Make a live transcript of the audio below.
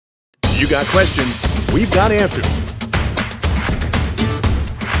You got questions, we've got answers.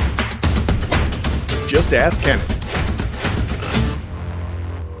 Just ask Kenan.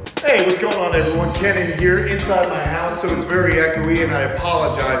 Hey, what's going on everyone? Kenan here inside my house, so it's very echoey and I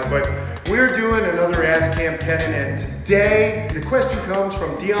apologize, but we're doing another Ask Kamp Kenan, and today the question comes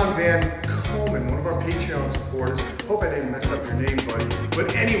from Dion Van Coleman, one of our Patreon supporters. Hope I didn't mess up your name, buddy.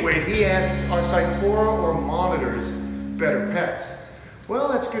 But anyway, he asks, are Cyclura or monitors better pets? Well,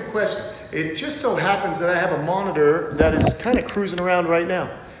 that's a good question. It just so happens that I have a monitor that is kind of cruising around right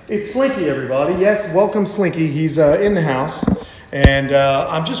now. It's Slinky, everybody. Yes, welcome Slinky. He's in the house. And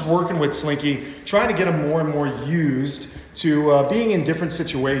I'm just working with Slinky, trying to get him more and more used to being in different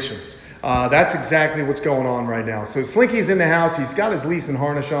situations. That's exactly what's going on right now. So Slinky's in the house. He's got his leash and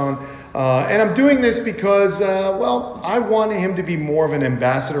harness on. And I'm doing this because, well, I want him to be more of an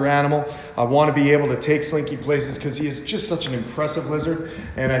ambassador animal. I want to be able to take Slinky places because he is just such an impressive lizard.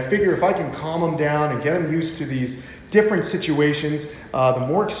 And I figure if I can calm him down and get him used to these different situations, the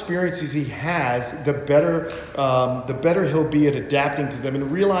more experiences he has, the better he'll be at adapting to them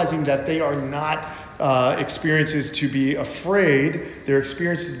and realizing that they are not experiences to be afraid. They're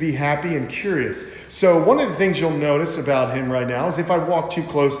experiences to be happy and curious. So one of the things you'll notice about him right now is if I walk too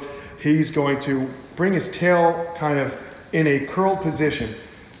close, he's going to bring his tail kind of in a curled position.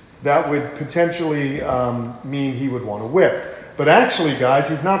 That would potentially mean he would want to whip. But actually, guys,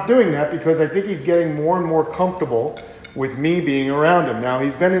 he's not doing that because I think he's getting more and more comfortable with me being around him. Now,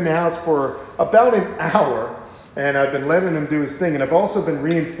 he's been in the house for about an hour, and I've been letting him do his thing. And I've also been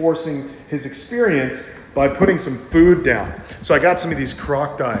reinforcing his experience by putting some food down. So I got some of these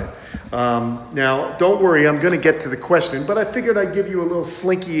Crocodiles. Now, don't worry, I'm going to get to the question, but I figured I'd give you a little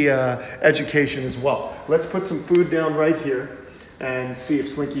Slinky education as well. Let's put some food down right here and see if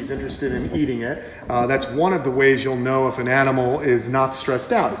Slinky's interested in eating it. That's one of the ways you'll know if an animal is not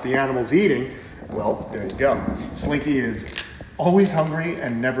stressed out. If the animal's eating, well, there you go. Slinky is always hungry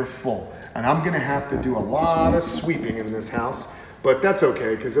and never full. And I'm gonna have to do a lot of sweeping in this house, but that's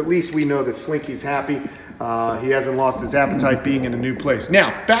okay, because at least we know that Slinky's happy. He hasn't lost his appetite being in a new place.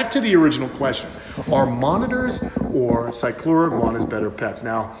 Now, back to the original question. Are monitors or Cyclura iguanas better pets?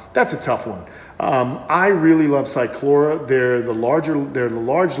 Now, that's a tough one. I really love Cyclura. They're the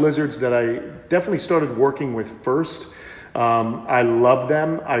large lizards that I definitely started working with first. I love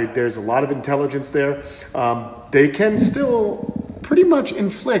them. There's a lot of intelligence there. They can still pretty much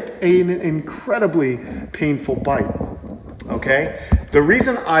inflict an incredibly painful bite. Okay? The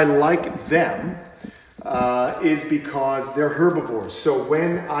reason I like them is because they're herbivores. So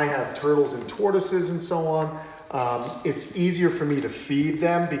when I have turtles and tortoises and so on, it's easier for me to feed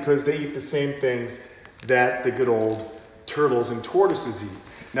them because they eat the same things that the good old turtles and tortoises eat.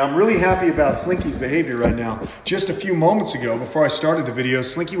 Now, I'm really happy about Slinky's behavior right now. Just a few moments ago, before I started the video,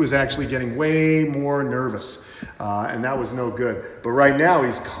 Slinky was actually getting way more nervous, and that was no good. But right now,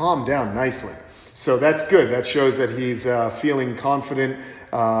 he's calmed down nicely. So that's good. That shows that he's feeling confident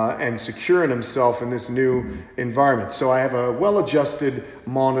and secure in himself in this new environment. So I have a well-adjusted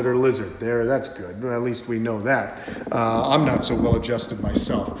monitor lizard there. That's good. At least we know that. I'm not so well-adjusted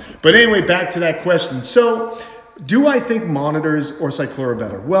myself. But anyway, back to that question. So do I think monitors or Cyclura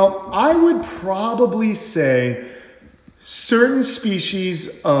better? Well, I would probably say certain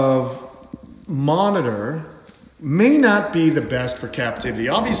species of monitor may not be the best for captivity.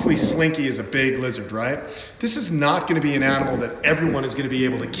 Obviously, Slinky is a big lizard, right? This is not going to be an animal that everyone is going to be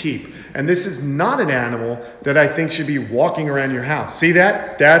able to keep. And this is not an animal that I think should be walking around your house. See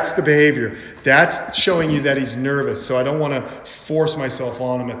that? That's the behavior. That's showing you that he's nervous. So I don't want to force myself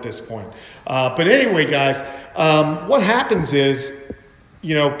on him at this point. But anyway, guys, what happens is,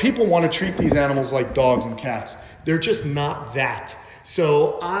 you know, people want to treat these animals like dogs and cats. They're just not that.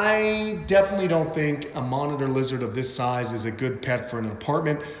 So I definitely don't think a monitor lizard of this size is a good pet for an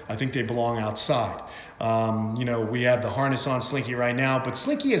apartment. I think they belong outside. You know, we have the harness on Slinky right now, but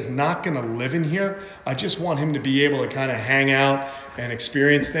Slinky is not going to live in here. I just want him to be able to kind of hang out and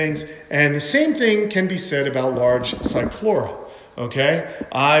experience things. And the same thing can be said about large Cyclura. Okay?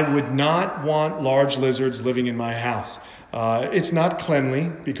 I would not want large lizards living in my house. It's not cleanly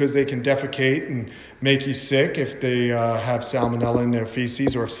because they can defecate and make you sick if they have salmonella in their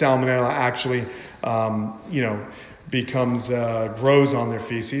feces, or if salmonella actually, you know, grows on their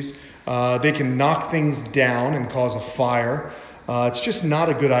feces. They can knock things down and cause a fire. It's just not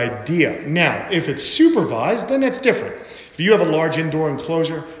a good idea. Now, if it's supervised, then that's different. If you have a large indoor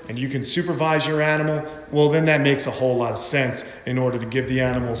enclosure and you can supervise your animal, well, then that makes a whole lot of sense in order to give the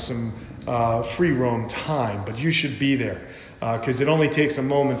animal some free roam time, but you should be there. because it only takes a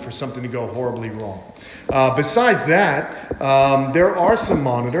moment for something to go horribly wrong. Besides that, there are some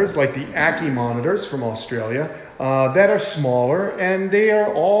monitors, like the Ackie monitors from Australia, that are smaller, and they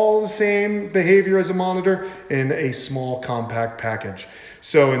are all the same behavior as a monitor in a small, compact package.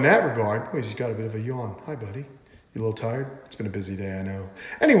 So in that regard, wait, he's got a bit of a yawn. Hi, buddy. You a little tired? It's been a busy day, I know.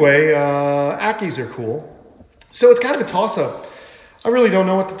 Anyway, Ackies are cool. So it's kind of a toss-up. I really don't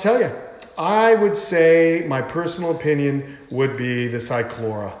know what to tell you. I would say my personal opinion would be the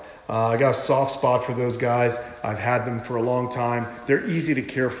Cyclura. I got a soft spot for those guys. I've had them for a long time. They're easy to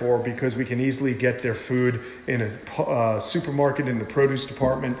care for because we can easily get their food in a supermarket in the produce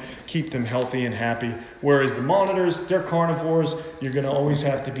department, keep them healthy and happy. Whereas the monitors, they're carnivores. You're gonna always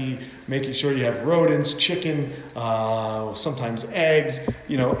have to be making sure you have rodents, chicken, sometimes eggs,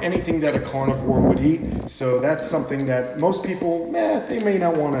 you know, anything that a carnivore would eat. So that's something that most people, they may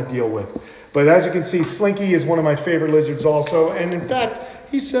not wanna deal with. But as you can see, Slinky is one of my favorite lizards also. And in fact,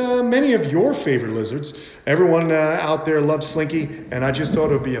 he's many of your favorite lizards. Everyone out there loves Slinky, and I just thought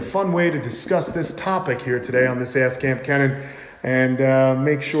it would be a fun way to discuss this topic here today on this Ask Kamp Kenan, and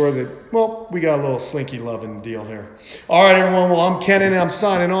make sure that, well, we got a little Slinky loving deal here. All right, everyone, well, I'm Kenan, and I'm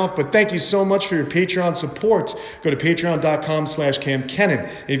signing off, but thank you so much for your Patreon support. Go to patreon.com/Kamp Kenan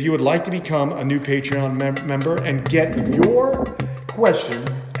if you would like to become a new Patreon member and get your question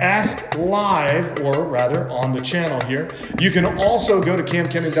asked live, or rather on the channel here. You can also go to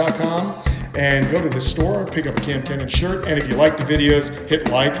kampkenan.com and go to the store, pick up a Kamp Kenan shirt, and if you like the videos, hit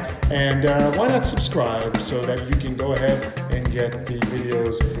like, and why not subscribe so that you can go ahead and get the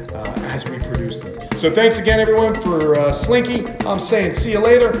videos as we produce them. So thanks again, everyone, for Slinky. I'm saying see you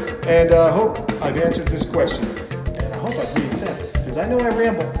later, and hope I've answered this question, and I hope I've made sense, because I know I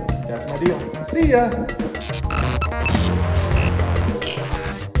ramble. That's my deal. See ya.